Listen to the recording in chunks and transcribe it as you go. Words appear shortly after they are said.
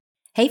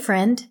Hey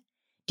friend,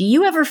 do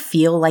you ever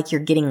feel like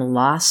you're getting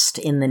lost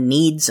in the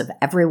needs of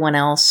everyone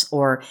else,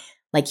 or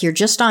like you're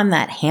just on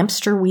that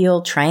hamster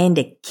wheel trying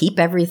to keep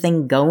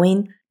everything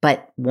going,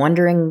 but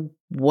wondering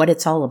what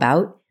it's all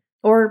about?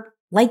 Or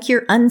like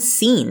you're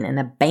unseen and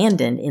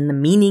abandoned in the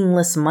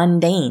meaningless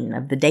mundane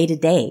of the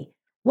day-to-day?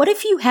 What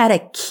if you had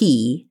a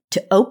key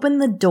to open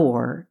the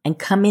door and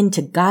come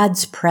into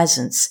God's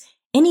presence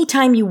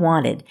anytime you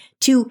wanted,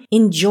 to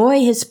enjoy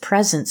His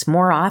presence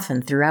more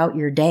often throughout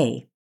your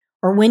day?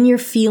 Or when you're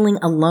feeling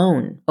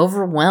alone,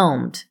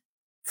 overwhelmed,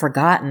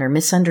 forgotten, or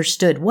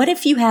misunderstood, what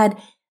if you had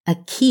a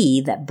key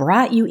that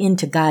brought you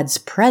into God's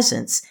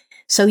presence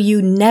so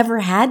you never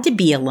had to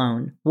be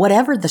alone,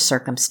 whatever the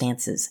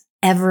circumstances,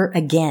 ever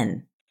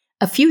again?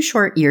 A few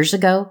short years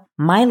ago,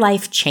 my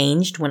life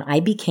changed when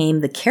I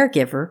became the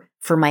caregiver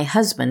for my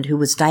husband who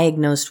was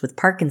diagnosed with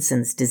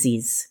Parkinson's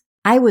disease.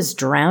 I was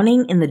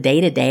drowning in the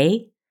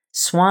day-to-day,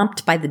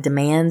 swamped by the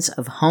demands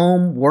of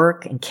home,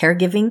 work, and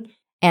caregiving.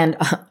 And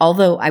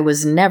although I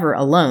was never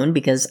alone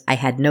because I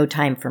had no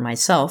time for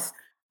myself,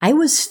 I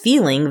was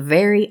feeling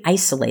very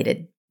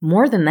isolated.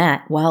 More than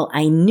that, while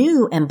I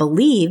knew and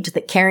believed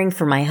that caring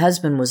for my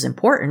husband was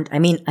important,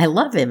 I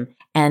love him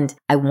and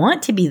I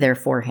want to be there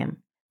for him.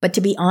 But to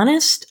be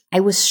honest,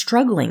 I was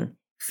struggling,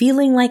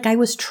 feeling like I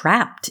was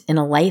trapped in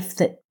a life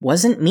that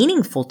wasn't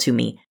meaningful to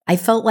me. I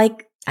felt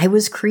like I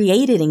was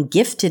created and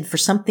gifted for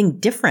something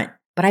different,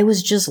 but I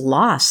was just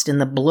lost in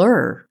the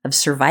blur of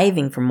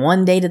surviving from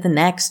one day to the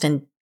next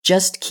and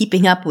just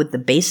keeping up with the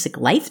basic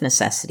life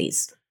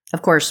necessities.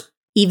 Of course,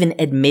 even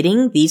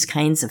admitting these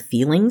kinds of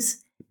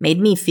feelings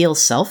made me feel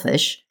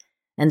selfish,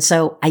 and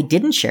so I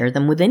didn't share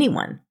them with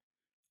anyone.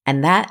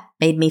 And that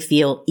made me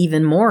feel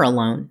even more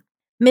alone.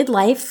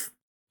 Midlife,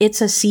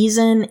 it's a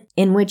season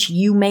in which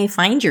you may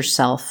find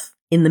yourself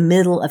in the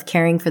middle of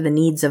caring for the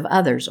needs of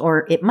others,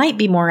 or it might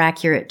be more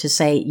accurate to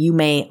say you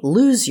may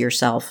lose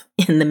yourself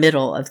in the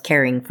middle of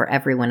caring for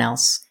everyone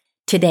else.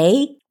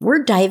 Today,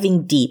 we're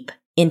diving deep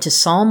into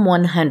Psalm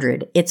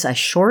 100. It's a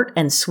short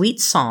and sweet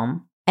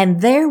psalm,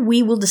 and there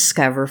we will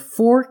discover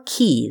 4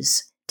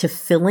 keys to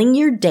filling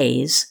your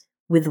days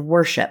with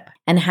worship,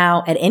 and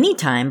how at any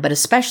time, but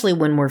especially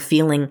when we're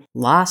feeling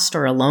lost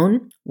or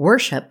alone,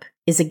 worship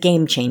is a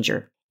game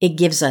changer. It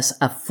gives us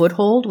a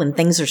foothold when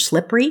things are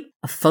slippery,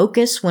 a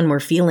focus when we're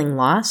feeling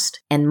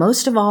lost, and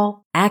most of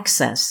all,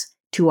 access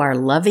to our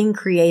loving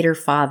Creator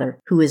Father,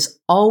 who is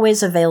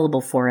always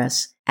available for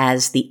us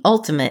as the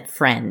ultimate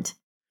friend.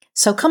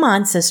 So come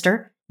on,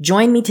 sister,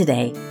 join me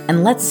today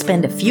and let's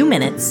spend a few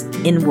minutes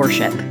in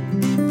worship.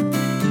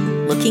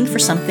 Looking for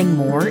something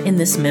more in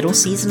this middle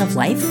season of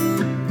life?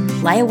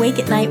 Lie awake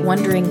at night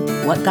wondering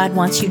what God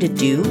wants you to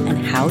do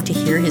and how to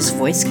hear His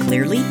voice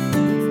clearly?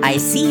 I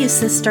see you,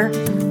 sister.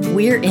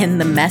 We're in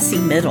the messy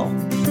middle.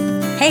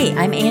 Hey,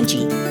 I'm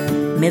Angie,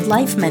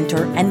 midlife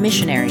mentor and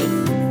missionary.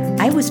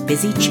 I was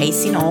busy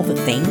chasing all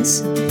the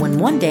things when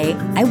one day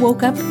I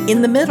woke up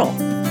in the middle.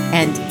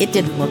 And it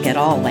didn't look at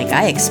all like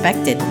I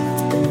expected.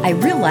 I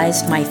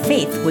realized my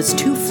faith was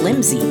too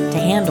flimsy to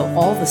handle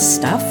all the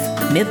stuff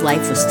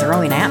midlife was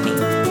throwing at me.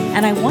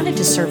 And I wanted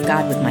to serve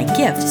God with my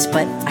gifts,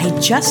 but I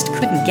just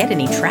couldn't get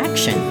any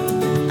traction.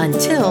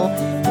 Until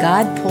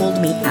God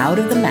pulled me out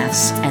of the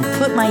mess and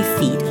put my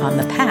feet on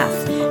the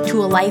path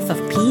to a life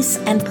of peace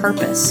and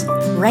purpose,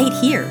 right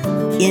here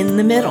in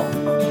the middle.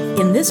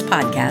 In this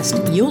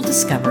podcast, you'll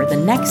discover the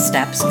next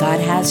steps God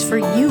has for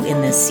you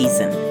in this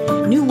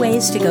season, new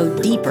ways to go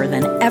deeper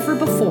than ever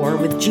before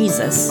with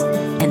Jesus,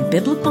 and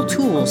biblical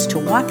tools to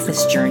walk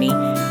this journey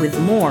with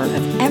more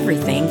of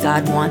everything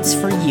God wants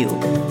for you.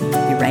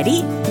 You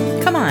ready?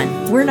 Come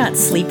on, we're not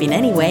sleeping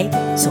anyway,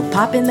 so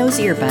pop in those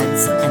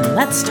earbuds and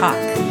let's talk.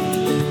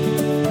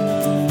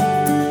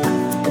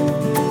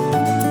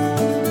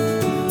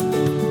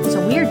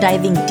 So we are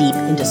diving deep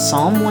into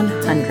Psalm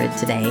 100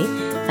 today,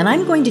 and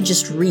I'm going to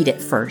just read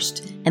it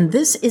first. And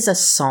this is a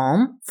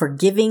psalm for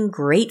giving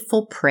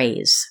grateful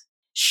praise.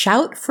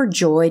 Shout for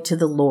joy to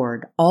the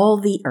Lord, all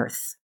the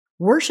earth.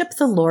 Worship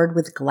the Lord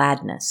with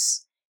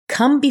gladness.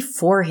 Come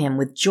before Him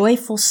with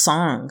joyful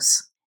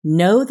songs.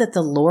 Know that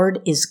the Lord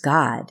is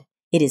God.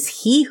 It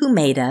is He who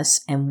made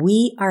us, and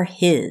we are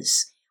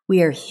His.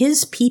 We are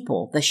His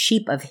people, the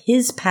sheep of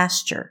His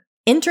pasture.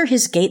 Enter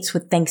His gates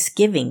with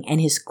thanksgiving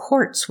and His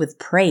courts with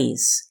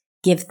praise.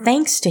 Give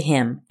thanks to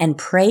Him and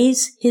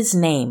praise His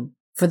name.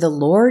 For the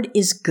Lord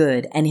is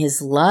good, and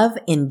His love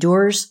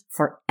endures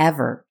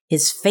forever.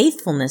 His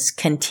faithfulness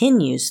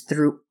continues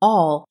through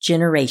all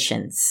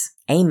generations.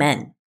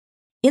 Amen.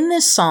 In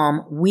this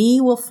psalm, we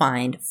will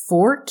find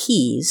 4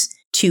 keys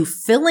to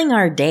filling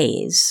our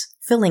days,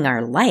 filling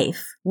our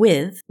life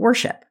with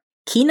worship.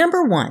 Key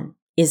number 1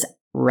 is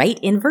right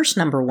in verse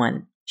number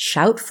 1.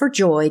 Shout for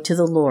joy to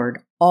the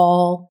Lord,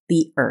 all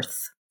the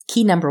earth.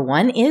 Key number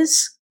 1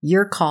 is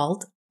you're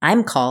called,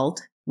 I'm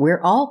called,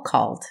 we're all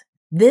called.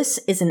 This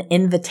is an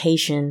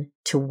invitation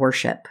to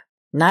worship.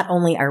 Not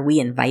only are we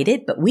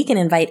invited, but we can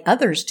invite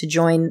others to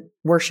join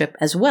worship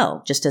as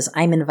well, just as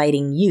I'm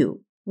inviting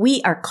you.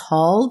 We are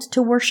called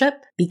to worship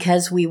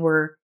because we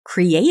were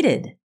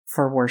created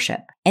for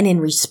worship. And in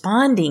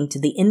responding to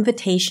the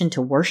invitation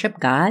to worship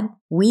God,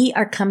 we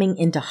are coming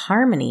into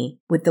harmony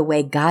with the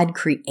way God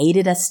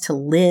created us to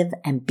live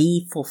and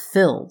be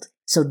fulfilled.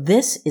 So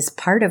this is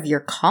part of your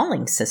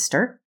calling,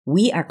 sister.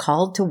 We are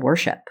called to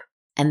worship.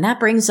 And that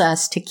brings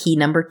us to key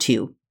number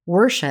 2.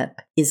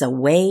 Worship is a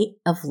way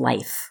of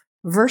life.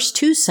 Verse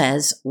 2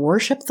 says,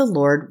 worship the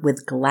Lord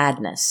with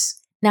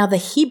gladness. Now, the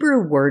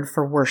Hebrew word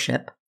for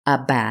worship,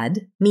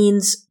 abad,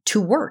 means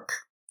to work,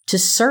 to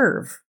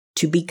serve,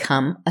 to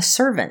become a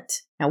servant.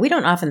 Now, we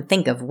don't often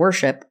think of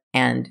worship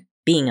and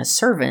being a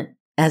servant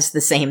as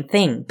the same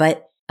thing,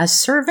 but a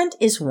servant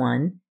is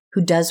one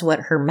who does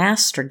what her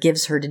master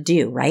gives her to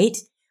do, right?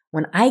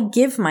 When I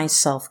give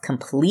myself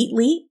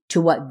completely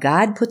to what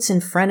God puts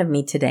in front of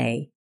me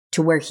today,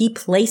 to where He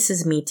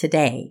places me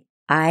today,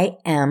 I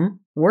am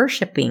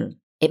worshiping.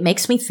 It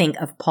makes me think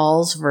of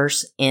Paul's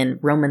verse in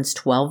Romans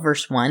 12,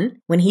 verse 1,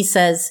 when he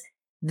says,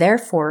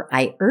 therefore,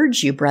 I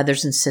urge you,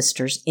 brothers and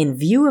sisters, in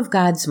view of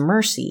God's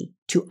mercy,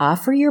 to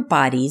offer your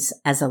bodies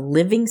as a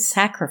living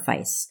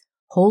sacrifice,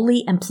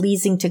 holy and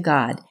pleasing to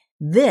God.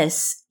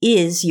 This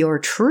is your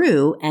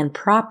true and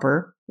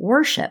proper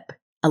worship,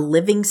 a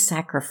living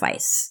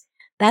sacrifice.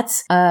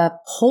 That's a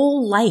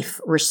whole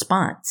life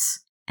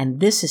response. And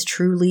this is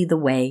truly the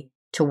way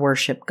to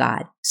worship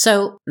God.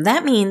 So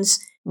that means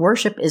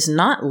worship is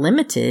not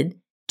limited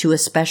to a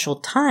special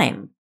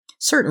time.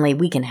 Certainly,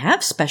 we can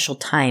have special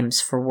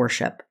times for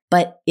worship,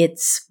 but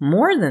it's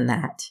more than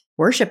that.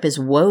 Worship is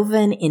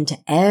woven into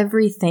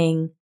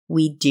everything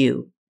we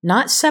do,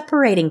 not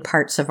separating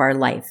parts of our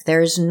life.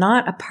 There is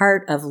not a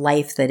part of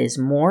life that is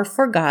more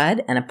for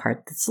God and a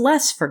part that's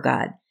less for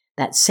God.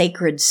 That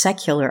sacred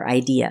secular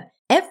idea.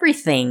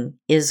 Everything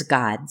is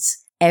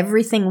God's.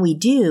 Everything we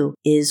do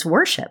is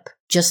worship.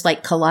 Just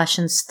like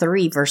Colossians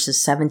 3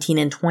 verses 17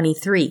 and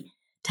 23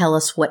 tell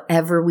us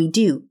whatever we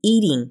do,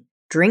 eating,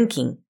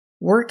 drinking,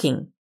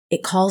 working,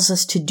 it calls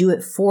us to do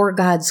it for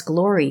God's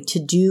glory,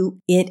 to do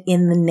it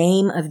in the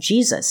name of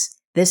Jesus.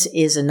 This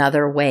is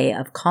another way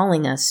of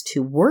calling us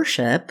to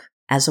worship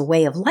as a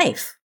way of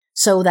life.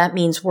 So that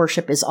means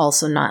worship is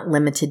also not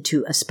limited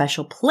to a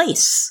special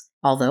place.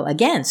 Although,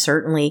 again,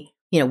 certainly,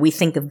 we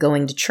think of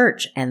going to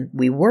church and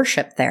we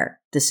worship there.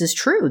 This is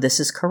true. This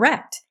is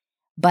correct.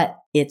 But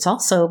it's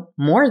also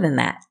more than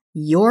that.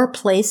 Your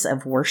place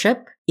of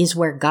worship is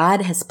where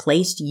God has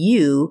placed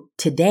you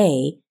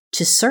today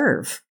to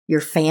serve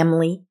your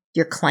family,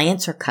 your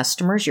clients or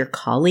customers, your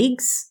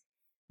colleagues.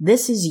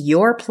 This is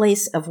your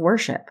place of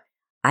worship.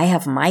 I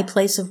have my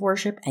place of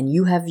worship and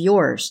you have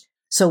yours.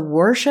 So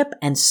worship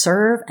and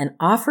serve and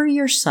offer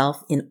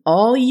yourself in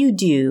all you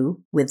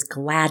do with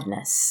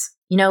gladness.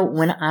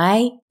 When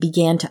I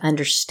began to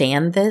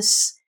understand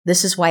this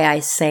is why I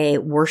say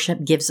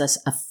worship gives us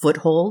a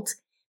foothold,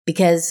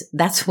 because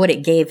that's what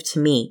it gave to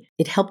me.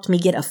 It helped me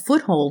get a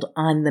foothold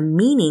on the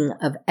meaning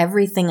of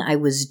everything I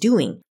was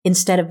doing.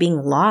 Instead of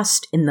being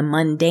lost in the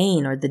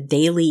mundane or the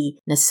daily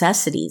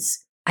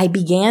necessities, I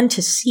began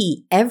to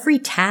see every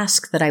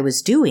task that I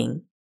was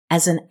doing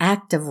as an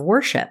act of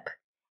worship.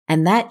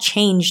 And that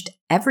changed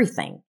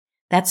everything.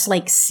 That's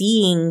like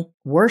seeing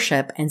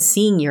worship and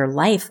seeing your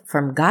life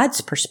from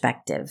God's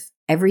perspective.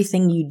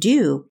 Everything you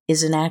do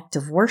is an act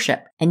of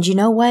worship. And you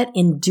know what?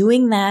 In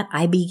doing that,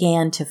 I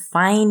began to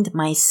find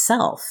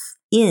myself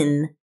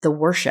in the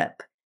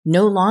worship,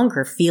 no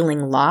longer feeling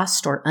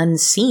lost or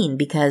unseen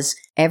because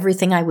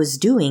everything I was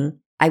doing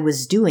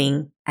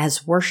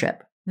as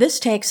worship. This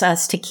takes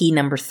us to key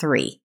number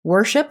 3.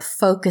 Worship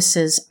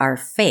focuses our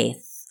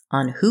faith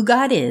on who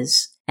God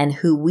is and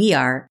who we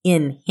are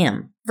in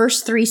Him.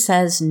 Verse 3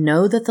 says,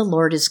 know that the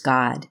Lord is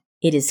God.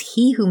 It is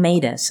He who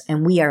made us,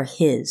 and we are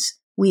His.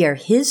 We are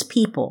His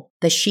people,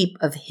 the sheep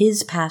of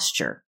His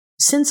pasture.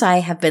 Since I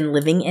have been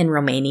living in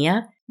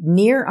Romania,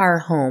 near our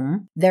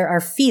home, there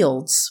are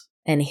fields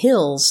and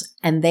hills,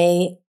 and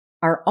they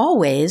are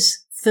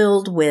always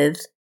filled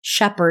with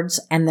shepherds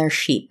and their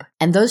sheep.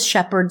 And those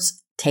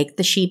shepherds take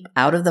the sheep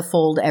out of the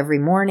fold every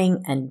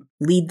morning and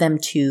lead them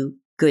to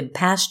good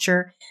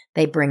pasture.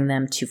 They bring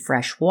them to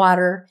fresh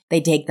water. They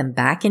take them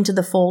back into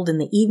the fold in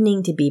the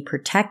evening to be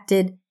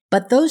protected.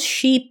 But those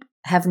sheep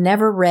have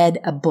never read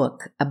a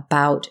book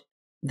about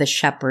the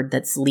shepherd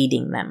that's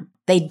leading them.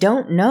 They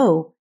don't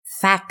know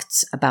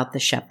facts about the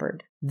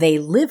shepherd. They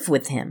live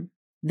with him.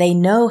 They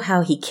know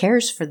how he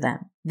cares for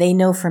them. They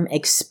know from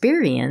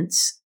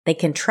experience they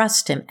can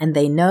trust him, and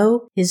they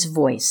know his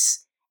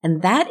voice.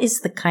 And that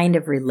is the kind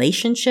of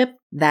relationship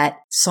that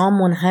Psalm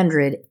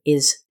 100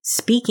 is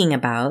speaking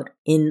about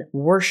in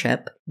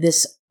worship,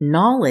 this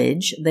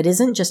knowledge that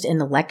isn't just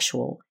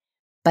intellectual,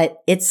 but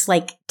it's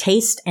like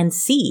taste and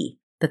see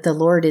that the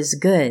Lord is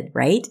good,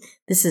 right?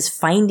 This is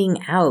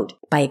finding out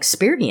by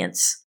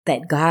experience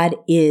that God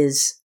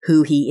is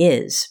who He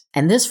is.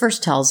 And this verse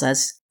tells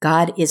us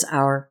God is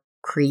our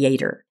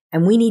creator.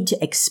 And we need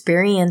to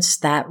experience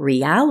that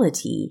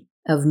reality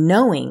of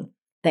knowing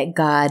that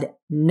God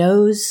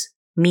knows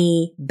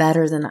me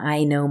better than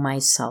I know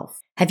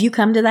myself. Have you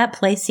come to that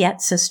place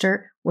yet,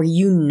 sister, where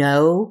you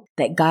know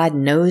that God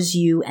knows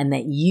you and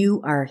that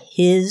you are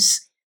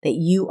His that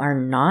you are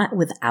not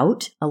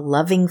without a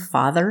loving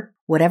Father?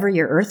 Whatever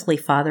your earthly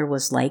father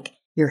was like,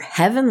 your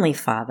heavenly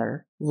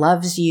Father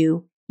loves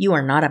you. You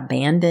are not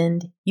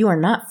abandoned. You are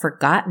not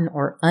forgotten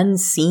or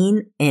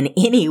unseen in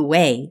any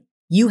way.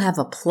 You have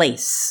a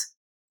place.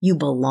 You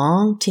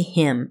belong to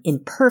Him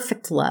in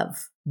perfect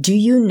love. Do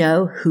you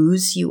know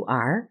whose you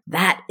are?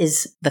 That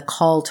is the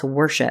call to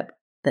worship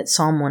that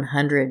Psalm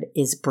 100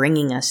 is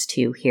bringing us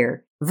to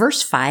here.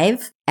 Verse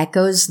 5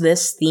 echoes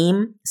this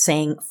theme,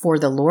 saying, "For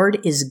the Lord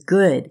is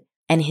good,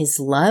 and His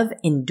love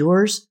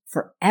endures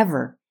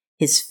forever.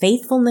 His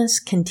faithfulness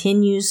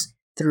continues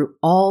through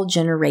all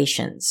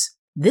generations."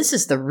 This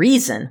is the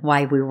reason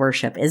why we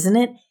worship, isn't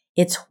it?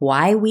 It's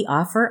why we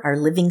offer our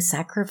living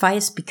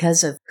sacrifice,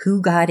 because of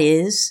who God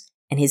is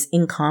and His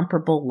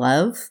incomparable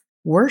love.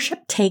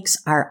 Worship takes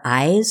our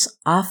eyes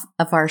off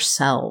of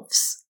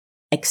ourselves,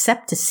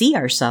 except to see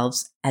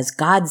ourselves as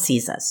God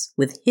sees us,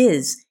 with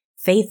His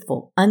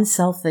faithful,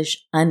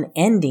 unselfish,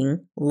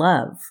 unending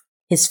love.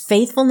 His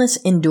faithfulness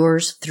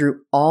endures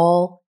through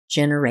all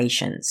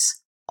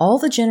generations. All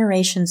the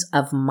generations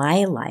of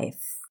my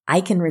life, I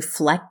can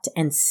reflect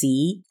and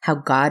see how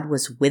God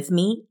was with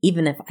me,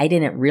 even if I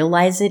didn't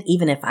realize it,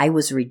 even if I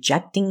was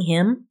rejecting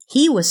Him.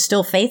 He was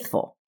still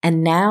faithful.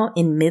 And now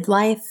in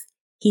midlife,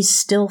 He's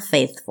still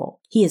faithful.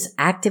 He is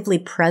actively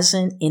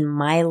present in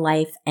my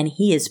life, and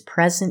He is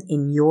present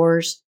in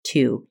yours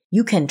too.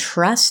 You can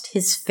trust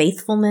His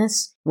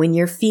faithfulness when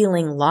you're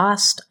feeling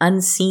lost,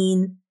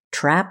 unseen,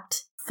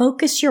 trapped.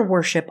 Focus your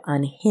worship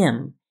on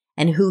Him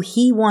and who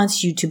He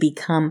wants you to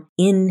become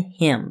in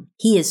Him.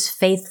 He is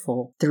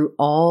faithful through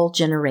all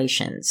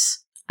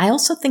generations. I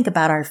also think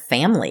about our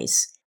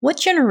families. What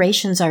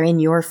generations are in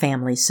your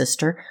family,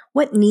 sister?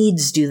 What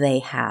needs do they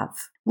have?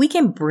 We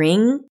can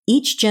bring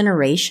each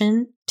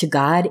generation to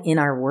God in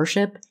our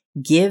worship,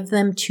 give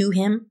them to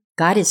Him.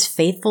 God is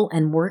faithful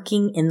and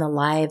working in the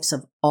lives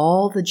of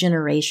all the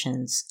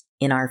generations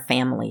in our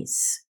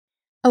families.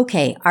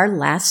 Okay, our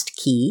last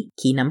key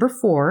number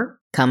 4,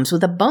 comes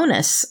with a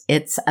bonus.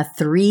 It's a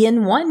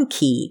 3-in-1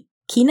 key.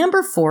 Key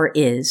number 4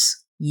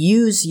 is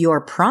use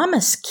your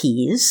promise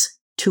keys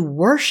to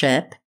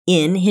worship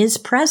in His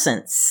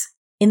presence.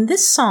 In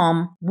this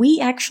psalm, we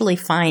actually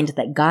find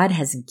that God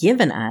has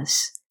given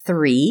us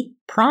 3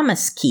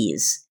 promise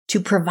keys to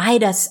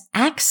provide us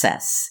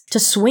access, to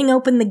swing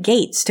open the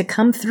gates, to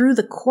come through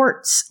the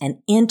courts and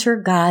enter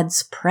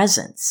God's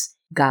presence.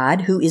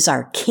 God, who is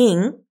our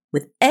King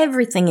with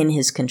everything in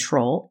His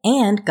control,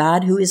 and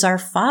God, who is our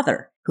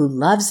Father, who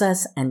loves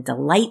us and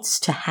delights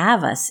to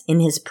have us in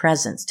His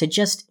presence, to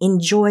just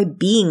enjoy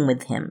being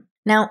with Him.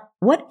 Now,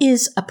 what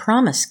is a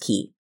promise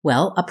key?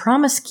 Well, a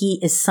promise key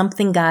is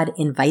something God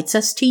invites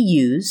us to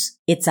use.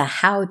 It's a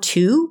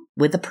how-to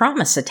with a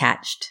promise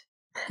attached.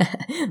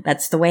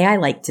 That's the way I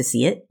like to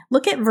see it.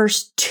 Look at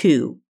verse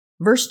 2.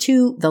 Verse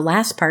 2, the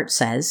last part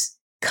says,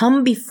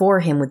 "Come before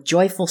Him with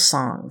joyful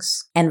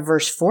songs." And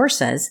verse 4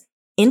 says,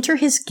 "Enter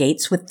His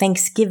gates with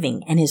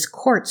thanksgiving and His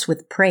courts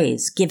with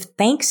praise. Give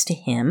thanks to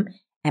Him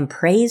and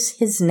praise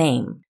His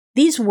name."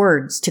 These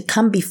words, to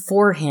come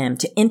before Him,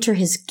 to enter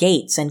His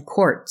gates and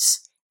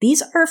courts,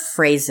 these are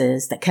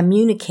phrases that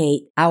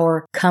communicate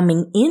our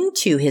coming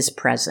into His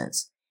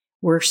presence.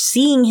 We're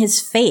seeing His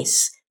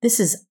face. This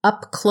is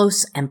up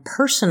close and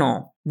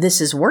personal.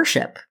 This is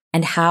worship.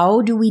 And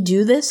how do we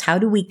do this? How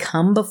do we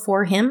come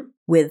before Him?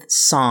 With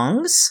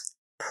songs,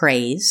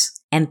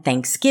 praise, and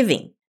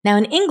thanksgiving. Now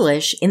in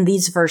English, in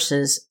these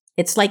verses,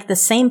 it's like the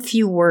same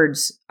few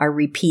words are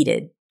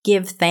repeated.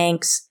 Give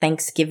thanks,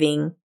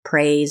 thanksgiving,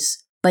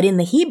 praise. But in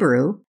the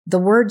Hebrew, the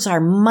words are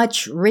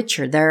much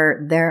richer.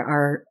 There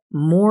are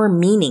more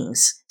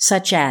meanings,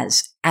 such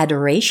as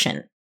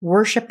adoration,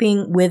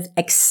 worshiping with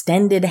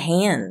extended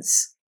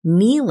hands,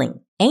 kneeling,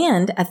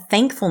 and a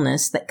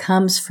thankfulness that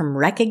comes from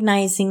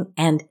recognizing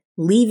and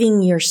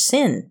leaving your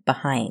sin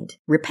behind.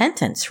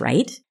 Repentance,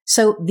 right?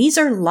 So these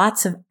are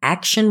lots of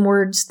action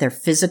words. They're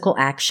physical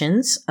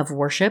actions of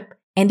worship.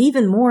 And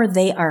even more,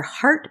 they are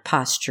heart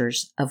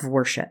postures of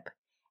worship.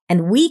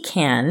 And we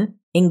can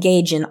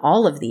engage in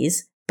all of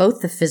these,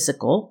 both the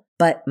physical,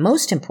 but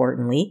most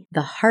importantly,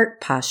 the heart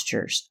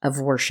postures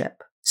of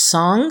worship.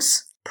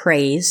 Songs,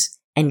 praise,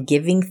 and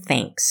giving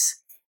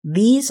thanks.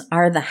 These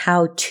are the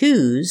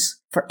how-tos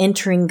for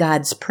entering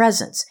God's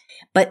presence.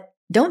 But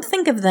don't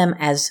think of them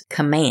as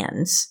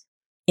commands.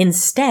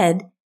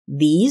 Instead,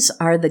 these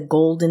are the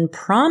golden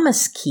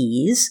promise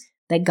keys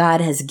that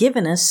God has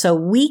given us so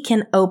we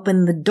can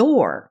open the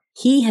door.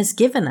 He has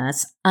given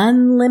us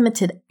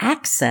unlimited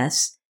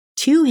access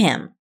to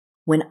Him.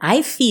 When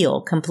I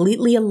feel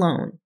completely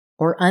alone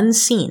or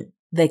unseen,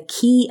 the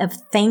key of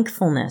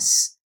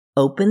thankfulness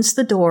opens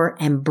the door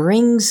and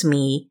brings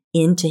me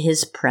into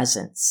His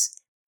presence.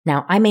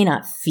 Now, I may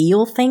not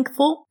feel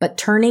thankful, but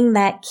turning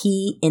that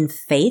key in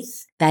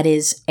faith, that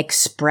is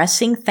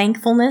expressing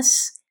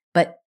thankfulness.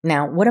 But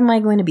now, what am I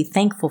going to be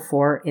thankful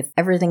for if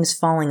everything's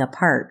falling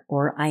apart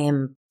or I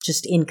am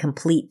just in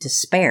complete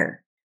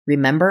despair?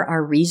 Remember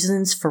our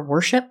reasons for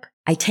worship?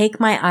 I take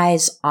my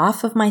eyes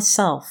off of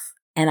myself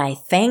and I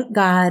thank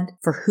God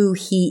for who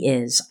He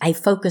is. I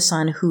focus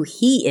on who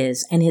He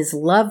is and His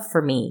love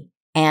for me.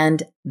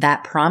 And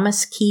that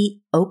promise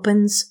key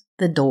opens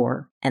the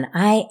door, and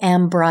I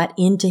am brought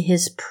into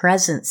His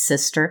presence,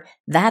 sister.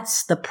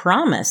 That's the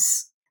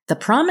promise. The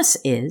promise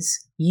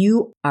is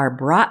you are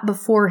brought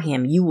before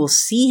Him. You will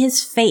see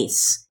His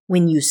face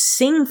when you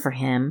sing for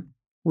Him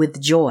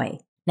with joy.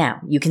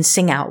 Now, you can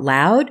sing out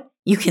loud.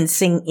 You can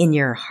sing in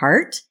your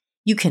heart.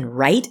 You can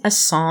write a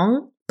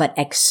song, but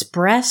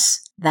express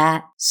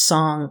that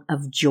song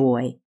of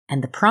joy.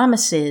 And the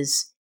promise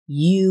is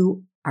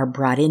you are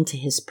brought into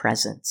His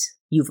presence.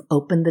 You've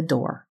opened the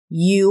door.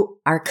 You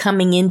are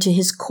coming into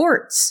His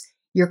courts.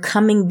 You're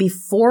coming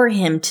before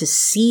Him to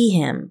see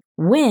Him.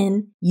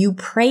 When you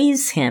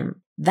praise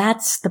Him,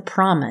 that's the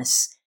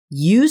promise.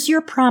 Use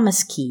your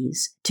promise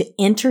keys to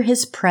enter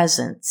His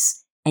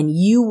presence, and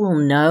you will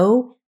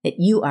know that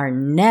you are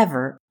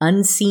never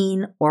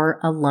unseen or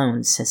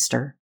alone,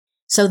 sister.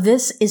 So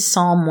this is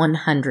Psalm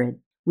 100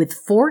 with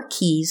 4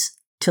 keys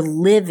to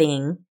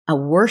living a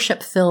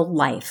worship-filled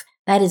life.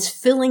 That is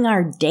filling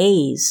our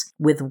days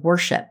with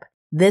worship.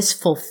 This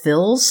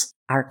fulfills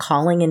our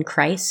calling in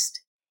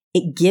Christ.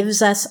 It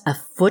gives us a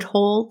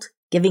foothold,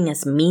 giving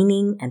us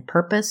meaning and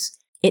purpose.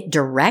 It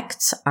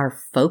directs our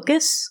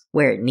focus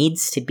where it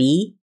needs to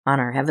be on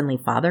our Heavenly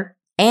Father.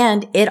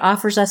 And it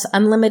offers us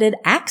unlimited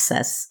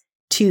access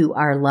to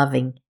our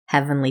loving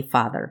Heavenly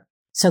Father.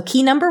 So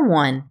key number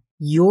 1,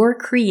 you're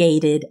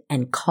created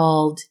and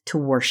called to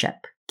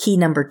worship. Key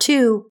number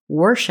 2,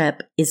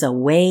 worship is a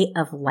way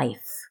of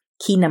life.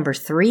 Key number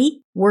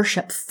 3,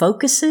 worship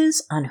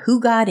focuses on who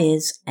God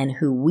is and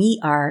who we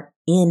are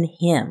in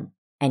Him.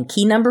 And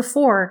key number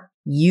 4,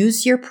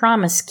 use your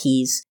promise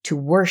keys to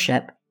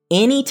worship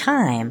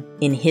anytime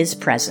in His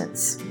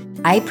presence.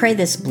 I pray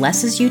this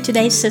blesses you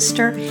today,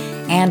 sister,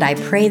 and I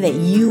pray that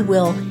you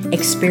will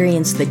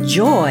experience the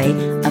joy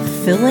of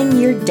filling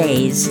your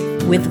days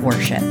with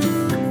worship.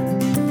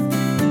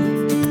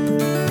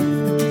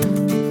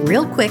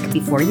 Real quick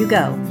before you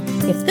go,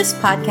 if this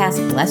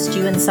podcast blessed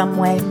you in some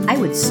way, I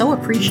would so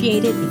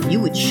appreciate it if you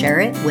would share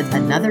it with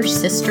another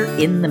sister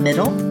in the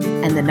middle.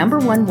 And the number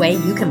one way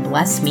you can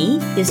bless me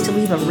is to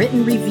leave a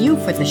written review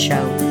for the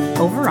show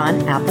over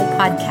on Apple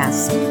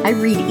Podcasts. I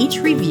read each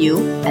review.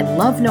 I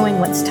love knowing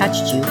what's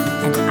touched you,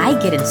 and I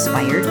get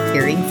inspired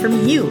hearing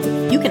from you.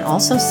 You can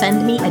also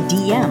send me a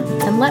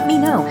DM and let me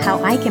know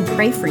how I can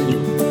pray for you,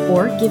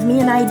 or give me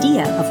an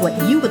idea of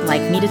what you would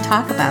like me to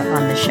talk about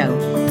on the show.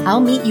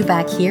 I'll meet you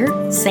back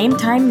here, same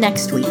time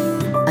next week.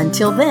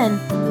 Until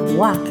then,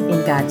 walk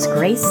in God's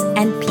grace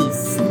and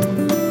peace.